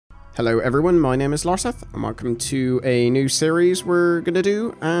Hello everyone, my name is Larseth, and welcome to a new series we're going to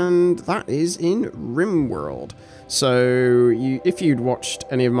do, and that is in Rimworld. So, if you'd watched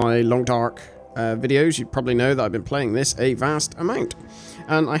any of my Long Dark videos, you'd probably know that I've been playing this a vast amount.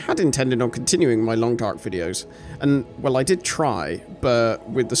 And I had intended on continuing my Long Dark videos, and, well, I did try, but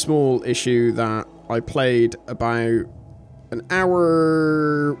with the small issue that I played about an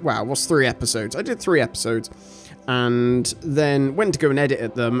hour, well, it was 3 episodes. I did 3 episodes. And then went to go and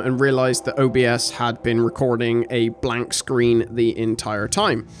edit them and realized that OBS had been recording a blank screen the entire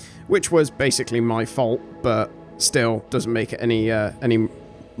time, which was basically my fault, but still doesn't make it any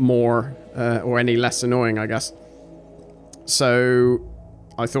more or any less annoying, I guess. So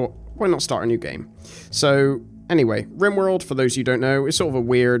I thought, why not start a new game? So anyway, Rimworld, for those of you who don't know, is sort of a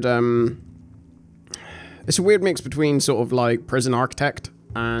weird it's a weird mix between sort of like Prison Architect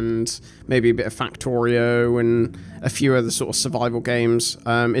and maybe a bit of Factorio and a few other sort of survival games.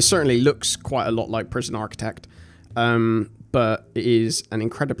 It certainly looks quite a lot like Prison Architect, but it is an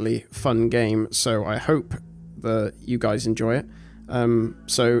incredibly fun game, so I hope that you guys enjoy it.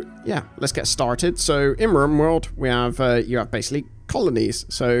 So yeah, let's get started. So in Rimworld, we have you have basically colonies.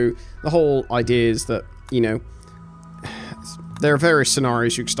 So the whole idea is that, you know, there are various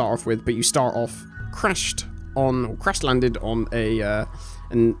scenarios you can start off with, but you start off crash landed on a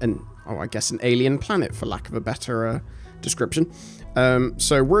I guess an alien planet, for lack of a better description.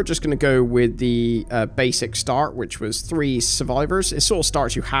 So we're just going to go with the basic start, which was 3 survivors. It sort of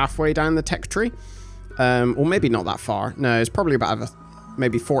starts you halfway down the tech tree, or maybe not that far. No, it's probably about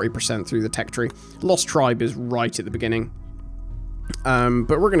maybe 40% through the tech tree. Lost Tribe is right at the beginning, but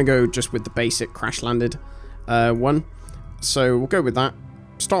we're going to go just with the basic crash landed one. So we'll go with that.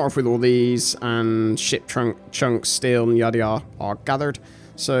 Start off with all these, and ship chunks, steel, and yada yada are gathered.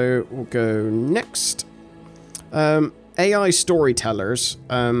 So we'll go next. AI storytellers.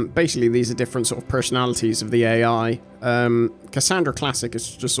 Basically, these are different sort of personalities of the AI. Cassandra Classic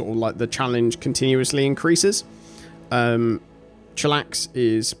is just sort of like the challenge continuously increases. Chillax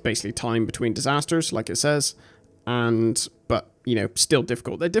is basically time between disasters, like it says, but you know, still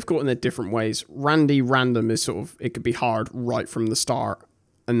difficult. They're difficult in their different ways. Random is sort of, it could be hard right from the start,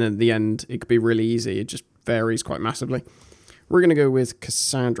 and then at the end it could be really easy. It just varies quite massively. We're going to go with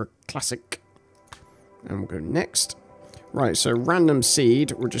Cassandra Classic, and we'll go next. Right, so random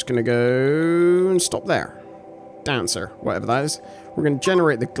seed, we're just going to go and stop there. Dancer, whatever that is. We're going to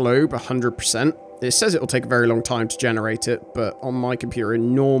generate the globe 100%. It says it'll take a very long time to generate it, but on my computer it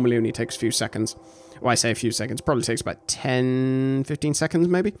normally only takes a few seconds. Well, I say a few seconds, probably takes about 10, 15 seconds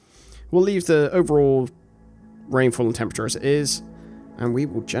maybe. We'll leave the overall rainfall and temperature as it is, and we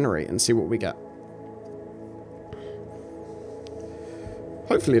will generate and see what we get.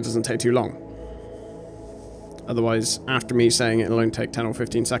 Hopefully it doesn't take too long. Otherwise, after me saying it'll only take 10 or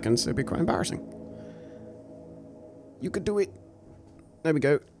 15 seconds, it'd be quite embarrassing. You could do it. There we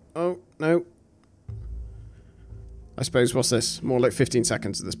go. Oh, no. I suppose, what's this? More like 15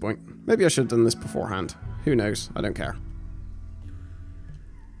 seconds at this point. Maybe I should have done this beforehand. Who knows? I don't care.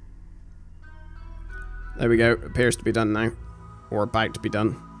 There we go. Appears to be done now. Or about to be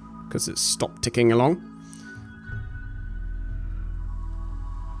done, because it's stopped ticking along.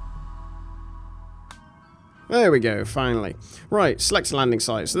 There we go, finally. Right, select a landing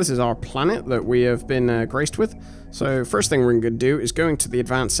site. So this is our planet that we have been graced with. So first thing we're going to do is go into the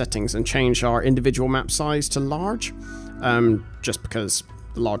advanced settings and change our individual map size to large. Just because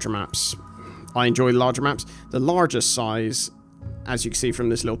the larger maps, I enjoy the larger maps. The largest size, as you can see from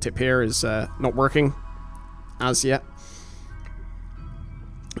this little tip here, is not working as yet.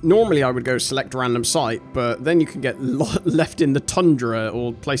 Normally I would go select random site, but then you can get left in the tundra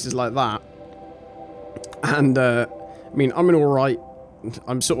or places like that. And, I mean, I'm an alright,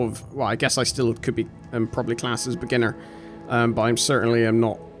 I'm sort of, well, I guess I still could be probably classed as beginner, but I'm certainly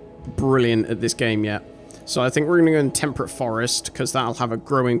not brilliant at this game yet. So I think we're going to go in temperate forest, because that'll have a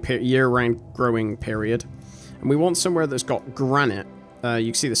year-round growing period. And we want somewhere that's got granite. You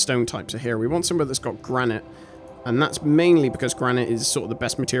can see the stone types are here. We want somewhere that's got granite, and that's mainly because granite is sort of the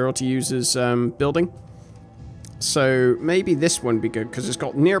best material to use as building. So maybe this one would be good, because it's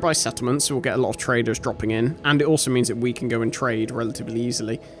got nearby settlements, so we'll get a lot of traders dropping in, and it also means that we can go and trade relatively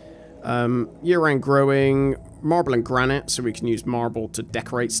easily. Year-round growing, marble and granite, so we can use marble to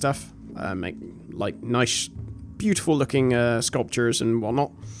decorate stuff, make like nice, beautiful looking sculptures and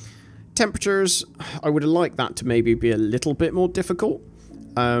whatnot. Temperatures, I would like that to maybe be a little bit more difficult,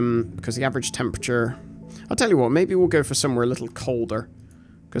 because the average temperature, I'll tell you what, maybe we'll go for somewhere a little colder,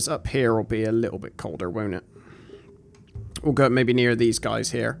 because up here will be a little bit colder, won't it? We'll go maybe near these guys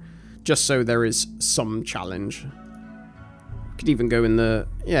here, just so there is some challenge. Could even go in the...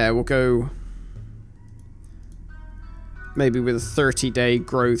 Yeah, we'll go... maybe with a 30-day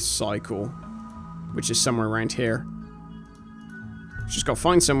growth cycle, which is somewhere around here. Just got to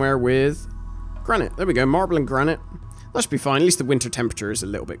find somewhere with granite. There we go, marble and granite. That should be fine. At least the winter temperature is a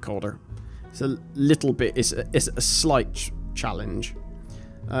little bit colder. It's a little bit... It's a slight challenge.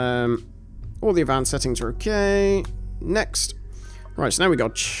 All the advanced settings are okay. Next. Right, so now we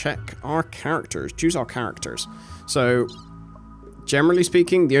got to check our characters. Choose our characters. So... generally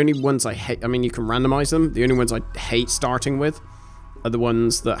speaking, the only ones I hate... I mean, you can randomize them. The only ones I hate starting with are the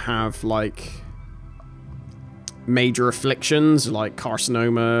ones that have, like, major afflictions, like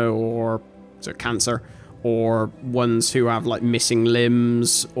carcinoma or cancer, or ones who have, like, missing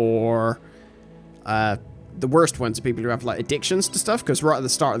limbs, or the worst ones are people who have, like, addictions to stuff, because right at the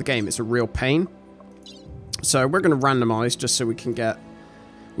start of the game, it's a real pain. So we're going to randomize just so we can get...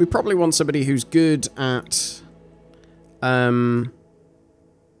 We probably want somebody who's good at...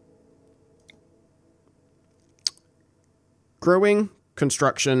 growing,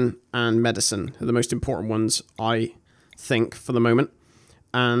 construction, and medicine are the most important ones, I think, for the moment.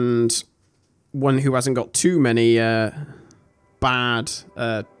 And one who hasn't got too many bad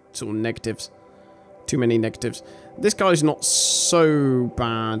sort of negatives. Too many negatives. This guy's not so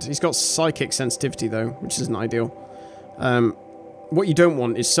bad. He's got psychic sensitivity, though, which isn't ideal. What you don't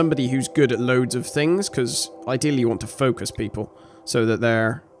want is somebody who's good at loads of things, because ideally you want to focus people so that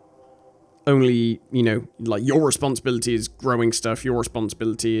they're only, you know, like, your responsibility is growing stuff, your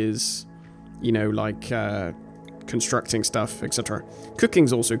responsibility is, you know, like, constructing stuff, etc.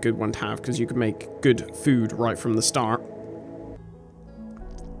 Cooking's also a good one to have, because you can make good food right from the start.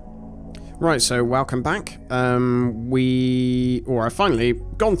 Right, so welcome back. I've finally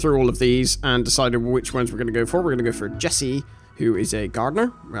gone through all of these and decided which ones we're going to go for. We're going to go for Jesse, who is a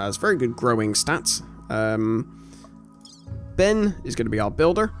gardener, has very good growing stats. Ben is going to be our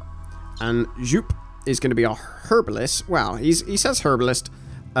builder. And Jup is going to be our herbalist. Well, he says herbalist,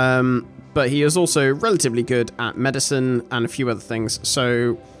 but he is also relatively good at medicine and a few other things.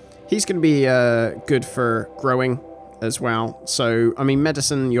 So he's going to be good for growing as well. So, I mean,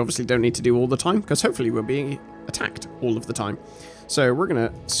 medicine you obviously don't need to do all the time, because hopefully we'll be attacked all of the time. So we're going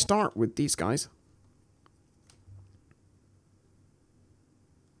to start with these guys.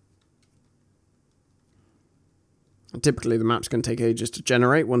 Typically the map's going to take ages to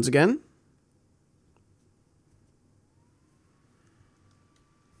generate once again.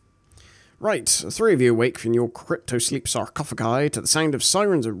 Right, 3 of you awake from your crypto-sleep sarcophagi to the sound of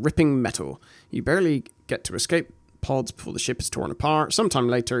sirens of ripping metal. You barely get to escape pods before the ship is torn apart. Sometime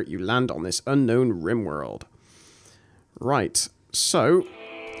later, you land on this unknown Rimworld. Right, so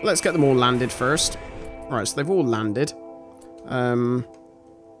let's get them all landed first. Right, so they've all landed.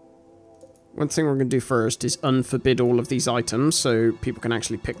 One thing we're going to do first is unforbid all of these items so people can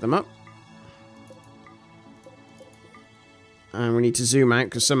actually pick them up. And we need to zoom out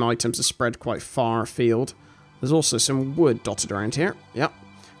because some items are spread quite far afield. There's also some wood dotted around here. Yep.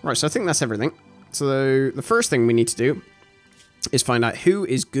 Right, so I think that's everything. So the first thing we need to do is find out who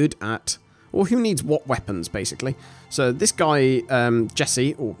is good at, or who needs what weapons, basically. So this guy,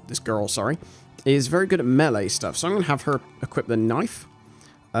 Jessie, or this girl, sorry, is very good at melee stuff. So I'm going to have her equip the knife.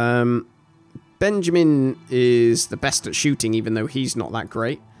 Benjamin is the best at shooting, even though he's not that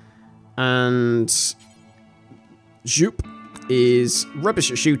great. And Jup is rubbish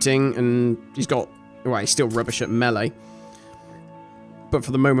at shooting, and he's still rubbish at melee. But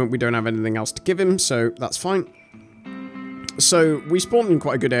for the moment, we don't have anything else to give him, so that's fine. So we spawned in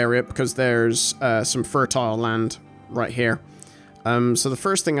quite a good area because there's some fertile land right here. So the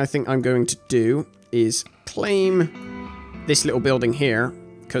first thing I think I'm going to do is claim this little building here,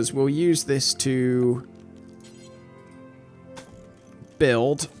 because we'll use this to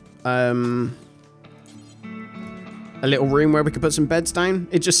build a little room where we could put some beds down.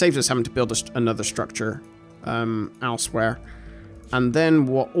 It just saves us having to build another structure elsewhere. And then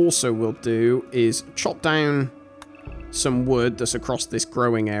what also we'll do is chop down some wood that's across this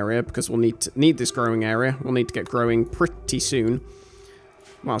growing area, because we'll need this growing area. We'll need to get growing pretty soon.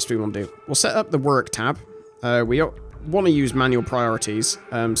 What else do we want to do? We'll set up the work tab. We want to use manual priorities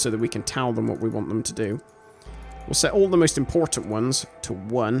so that we can tell them what we want them to do. We'll set all the most important ones to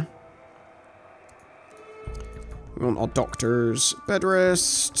 1. We want our doctor's bed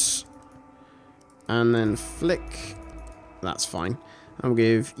rest. And then flick. That's fine. And we'll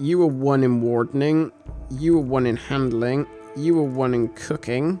give you a 1 in wardening, you a 1 in handling, you a 1 in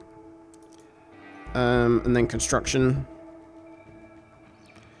cooking, and then construction.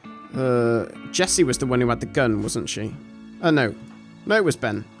 Jessie was the one who had the gun, wasn't she? Oh, no. No, it was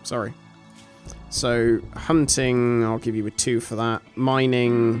Ben. Sorry. So hunting, I'll give you a 2 for that.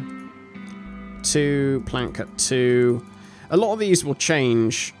 Mining, 2. Plant cut, 2. A lot of these will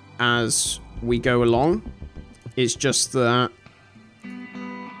change as we go along. It's just that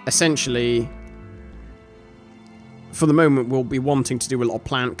essentially, for the moment, we'll be wanting to do a lot of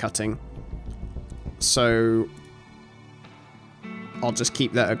plant cutting. So I'll just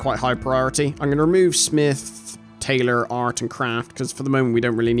keep that a quite high priority. I'm going to remove smith, tailor, art, and craft, because for the moment we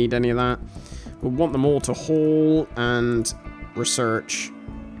don't really need any of that. We'll want them all to haul and research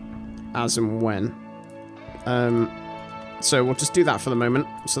as and when. So we'll just do that for the moment.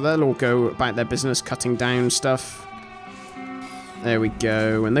 So they'll all go about their business, cutting down stuff. There we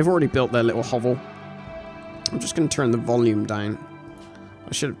go. And they've already built their little hovel. I'm just going to turn the volume down.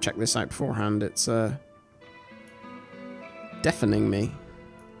 I should have checked this out beforehand. It's deafening me.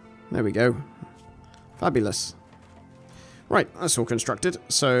 There we go. Fabulous. Right, that's all constructed.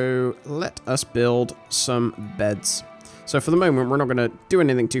 So let us build some beds. So for the moment, we're not going to do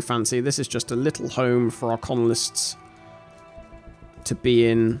anything too fancy. This is just a little home for our colonists to be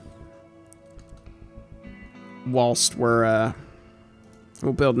in whilst we're...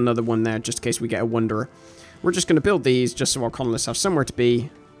 we'll build another one there just in case we get a wanderer. We're just going to build these just so our colonists have somewhere to be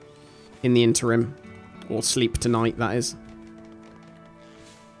in the interim. Or sleep tonight, that is.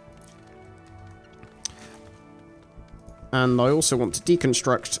 And I also want to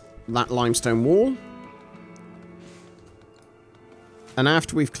deconstruct that limestone wall. And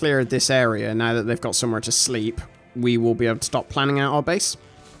after we've cleared this area, now that they've got somewhere to sleep, we will be able to start planning out our base,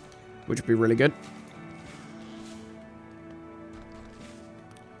 which would be really good.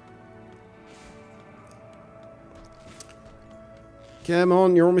 Come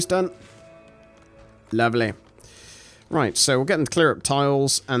on, you're almost done. Lovely. Right, so we'll get them to clear up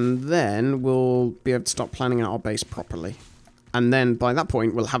tiles, and then we'll be able to start planning out our base properly. And then by that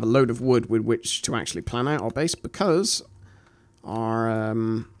point, we'll have a load of wood with which to actually plan out our base, because our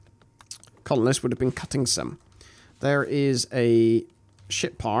colonists would have been cutting some. There is a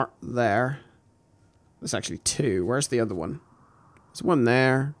ship part there. There's actually 2. Where's the other one? There's one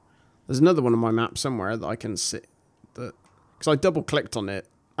there. There's another one on my map somewhere that I can see. Because I double-clicked on it.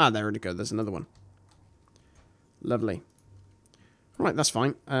 Ah, there we go. There's another one. Lovely. Right, that's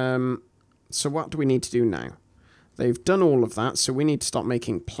fine. So what do we need to do now? They've done all of that, so we need to start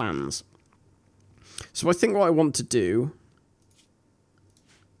making plans. So I think what I want to do...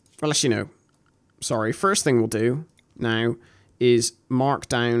 Well, actually, no. Sorry. First thing we'll do now is mark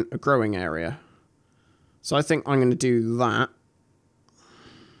down a growing area. So I think I'm going to do that.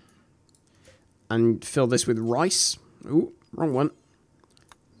 And fill this with rice. Ooh, wrong one.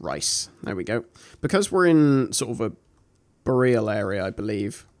 Rice. There we go. Because we're in sort of a boreal area, I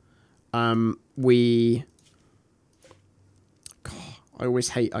believe, we... God, I always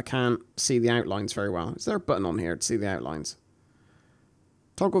hate... I can't see the outlines very well. Is there a button on here to see the outlines?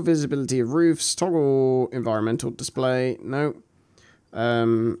 Toggle visibility of roofs. Toggle environmental display. No.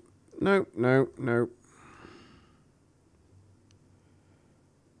 No, no, no.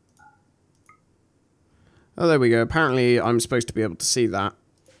 Oh, there we go. Apparently, I'm supposed to be able to see that,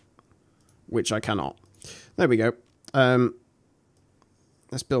 which I cannot. There we go.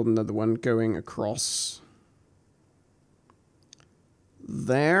 Let's build another one going across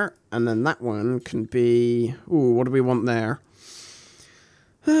there, and then that one can be... Ooh, what do we want there?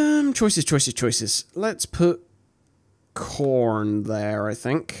 Choices, choices, choices. Let's put corn there, I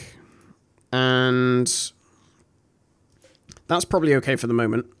think. And that's probably okay for the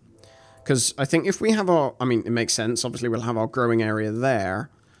moment. Because I think if we have our... I mean, it makes sense. Obviously, we'll have our growing area there.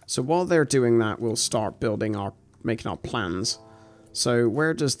 So while they're doing that, we'll start building our... making our plans. So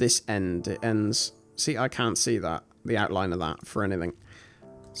where does this end? It ends... See, I can't see that. The outline of that for anything.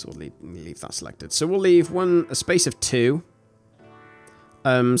 So we'll leave that selected. So we'll leave a space of 2.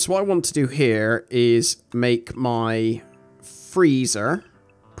 So what I want to do here is make my freezer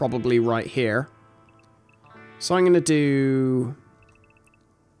probably right here. So I'm going to do...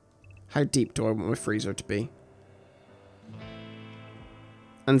 How deep do I want my freezer to be?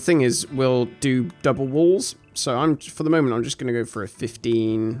 And the thing is, we'll do double walls. So for the moment, I'm just going to go for a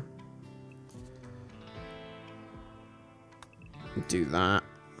 15. Do that.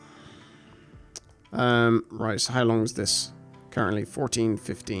 Right, so how long is this? Currently 14,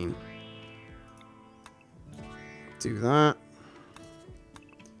 15. Do that.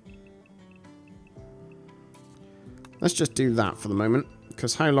 Let's just do that for the moment.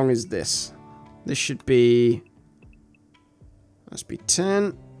 Because how long is this? This should be... Let's be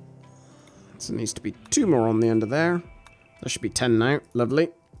 10. So it needs to be 2 more on the end of there. That should be 10 now. Lovely.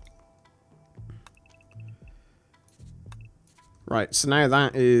 Right, so now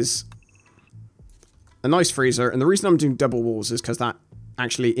that is a nice freezer. And the reason I'm doing double walls is because that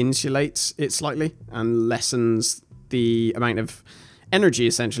actually insulates it slightly and lessens the amount of energy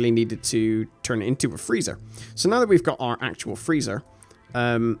essentially needed to turn it into a freezer. So now that we've got our actual freezer,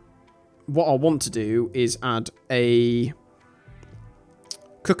 what I want to do is add a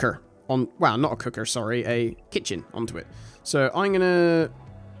cooker on, well, not a cooker, sorry, a kitchen onto it. So I'm gonna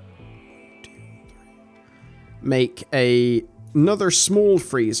make another small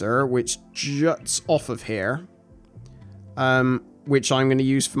freezer which juts off of here, which I'm going to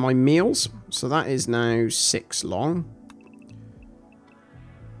use for my meals. So that is now 6 long.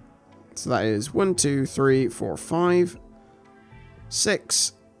 So that is 1, 2, 3, 4, 5,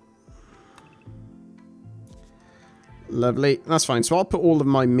 6. Lovely. That's fine. So I'll put all of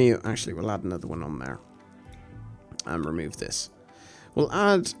my meal. Actually, we'll add another one on there and remove this.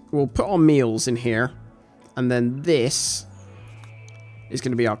 We'll put our meals in here, and then this is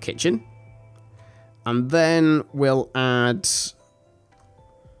going to be our kitchen. And then we'll add,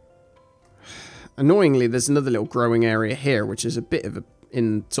 annoyingly, there's another little growing area here, which is a bit of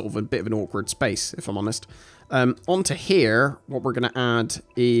in sort of a bit of an awkward space, if I'm honest. Onto here, what we're going to add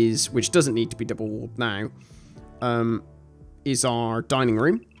is, which doesn't need to be double walled now, is our dining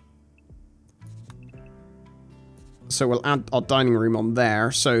room. So we'll add our dining room on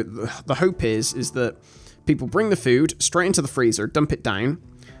there. So the hope is that people bring the food straight into the freezer, dump it down.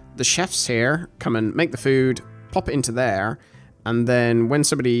 The chefs here come and make the food, pop it into there, and then when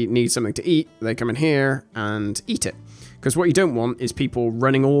somebody needs something to eat, they come in here and eat it. Because what you don't want is people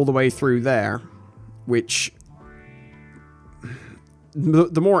running all the way through there, which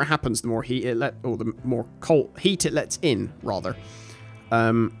the more it happens, the more heat it the more cold heat it lets in, rather,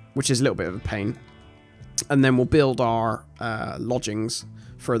 which is a little bit of a pain. And then we'll build our lodgings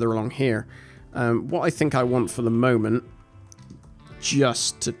further along here. What I think I want for the moment,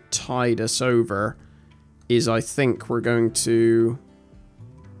 just to tide us over, is I think we're going to...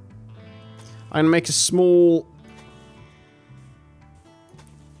 I'm going to make a small...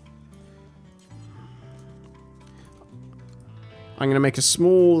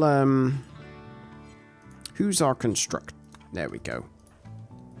 who's our construct? There we go.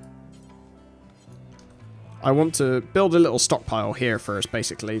 I want to build a little stockpile here first,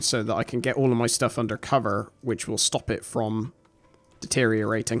 basically, so that I can get all of my stuff under cover, which will stop it from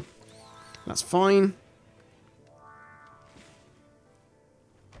deteriorating. That's fine.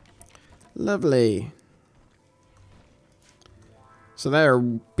 Lovely. So they're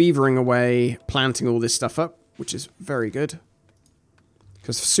beavering away, planting all this stuff up, which is very good.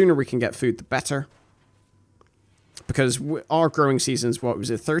 Because the sooner we can get food, the better. Because our growing season's, what was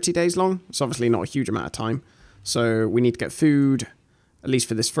it, 30 days long? It's obviously not a huge amount of time. So we need to get food, at least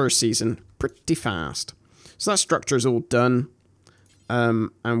for this first season, pretty fast. So that structure is all done.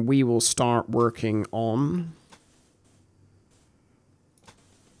 And we will start working on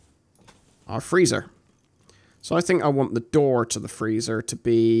our freezer. So I think I want the door to the freezer to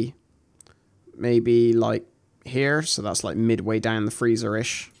be maybe like here. So that's like midway down the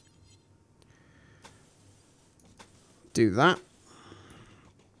freezer-ish. Do that.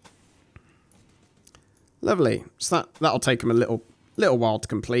 Lovely. So that'll take them a little while to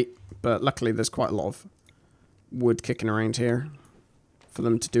complete, but luckily there's quite a lot of wood kicking around here for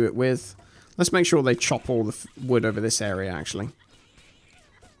them to do it with. Let's make sure they chop all the wood over this area, actually.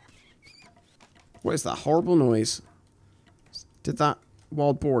 What is that horrible noise? Did that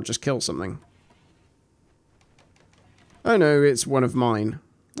wild boar just kill something? Oh no, it's one of mine.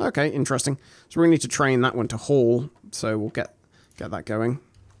 Okay, interesting. So we need to train that one to haul, so we'll get that going.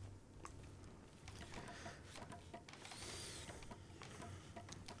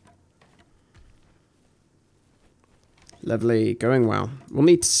 Lovely, going well. We'll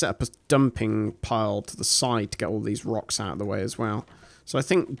need to set up a dumping pile to the side to get all these rocks out of the way as well. So I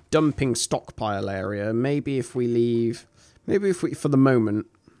think dumping stockpile area, maybe if we, for the moment,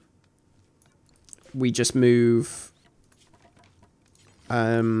 we just move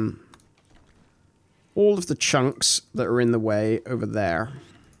all of the chunks that are in the way over there.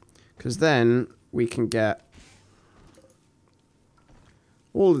 Because then we can get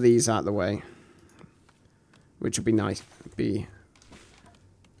all of these out of the way. Which would be nice. Be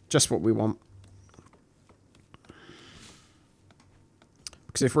just what we want.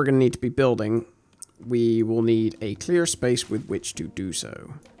 Because if we're going to need to be building, we will need a clear space with which to do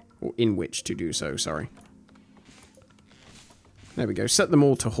so. Or in which to do so, sorry. There we go. Set them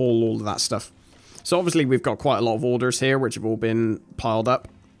all to haul all of that stuff. So obviously we've got quite a lot of orders here, which have all been piled up.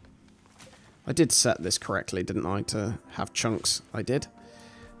 I did set this correctly, didn't I, to have chunks? I did.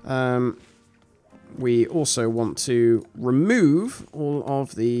 We also want to remove all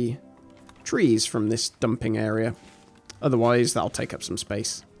of the trees from this dumping area. Otherwise, that'll take up some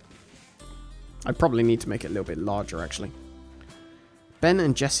space. I probably need to make it a little bit larger, actually. Ben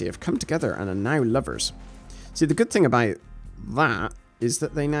and Jessie have come together and are now lovers. See, the good thing about that is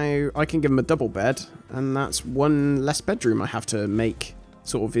that I can give them a double bed, and that's one less bedroom I have to make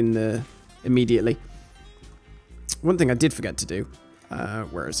sort of immediately. One thing I did forget to do,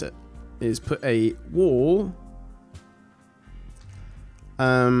 where is it, is put a wall,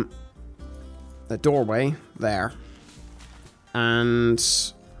 a doorway there, and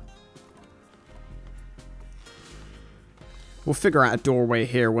we'll figure out a doorway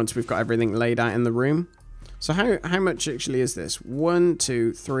here once we've got everything laid out in the room. So how much actually is this? 1,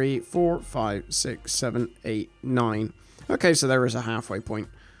 2, 3, 4, 5, 6, 7, 8, 9. Okay, so there is a halfway point.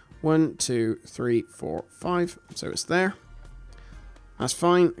 1, 2, 3, 4, 5. So it's there. That's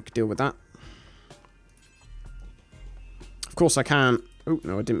fine. I can deal with that. Of course I can't... Oh,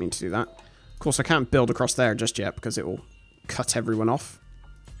 no, I didn't mean to do that. Of course I can't build across there just yet because it will cut everyone off.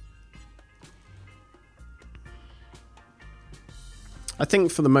 I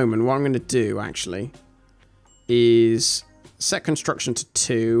think for the moment what I'm going to do, actually, is set construction to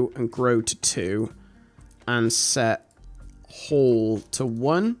 2 and grow to 2 and set hall to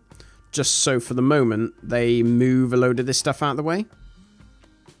 1, just so for the moment they move a load of this stuff out of the way.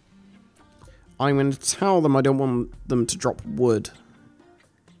 I'm going to tell them I don't want them to drop wood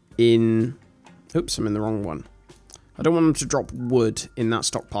in... Oops, I'm in the wrong one. I don't want them to drop wood in that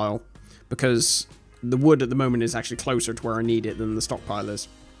stockpile because the wood at the moment is actually closer to where I need it than the stockpile is.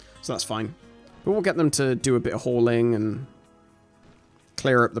 So that's fine. But we'll get them to do a bit of hauling and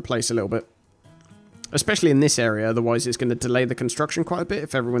clear up the place a little bit. Especially in this area, otherwise it's going to delay the construction quite a bit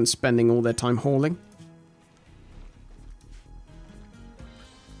if everyone's spending all their time hauling.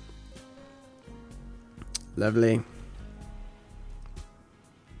 Lovely.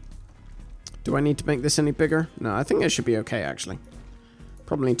 Do I need to make this any bigger? No, I think it should be okay, actually.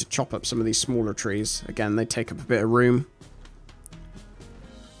 Probably need to chop up some of these smaller trees. Again, they take up a bit of room.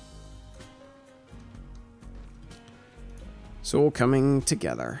 It's all coming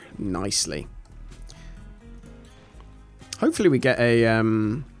together nicely. Hopefully we get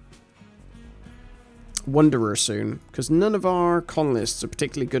a Wanderer soon, because none of our colonists are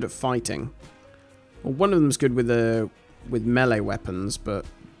particularly good at fighting. Well, one of them's good with melee weapons, but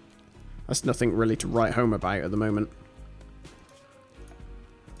that's nothing really to write home about at the moment.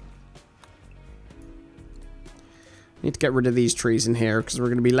 Need to get rid of these trees in here, because we're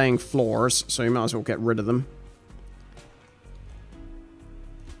going to be laying floors, so you might as well get rid of them.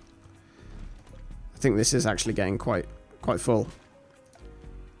 I think this is actually getting quite full.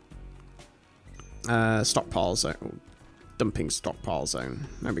 Stockpile zone. Dumping stockpile zone.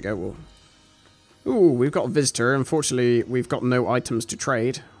 There we go. Ooh, we've got a visitor. Unfortunately, we've got no items to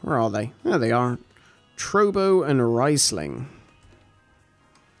trade. Where are they? There they are. Trobo and Riesling.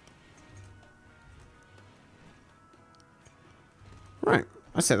 Right.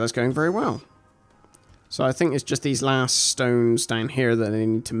 I said that's going very well. So I think it's just these last stones down here that they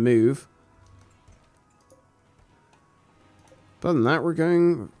need to move. But other than that, we're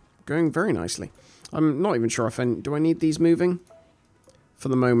going very nicely. I'm not even sure if do I need these moving? For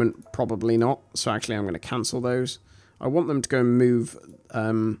the moment, probably not. So actually, I'm going to cancel those. I want them to go and move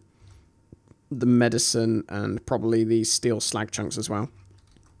the medicine and probably these steel slag chunks as well.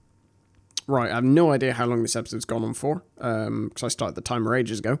 Right, I have no idea how long this episode's gone on for, because I started the timer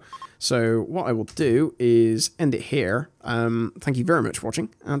ages ago. So what I will do is end it here. Thank you very much for watching,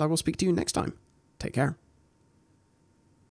 and I will speak to you next time. Take care.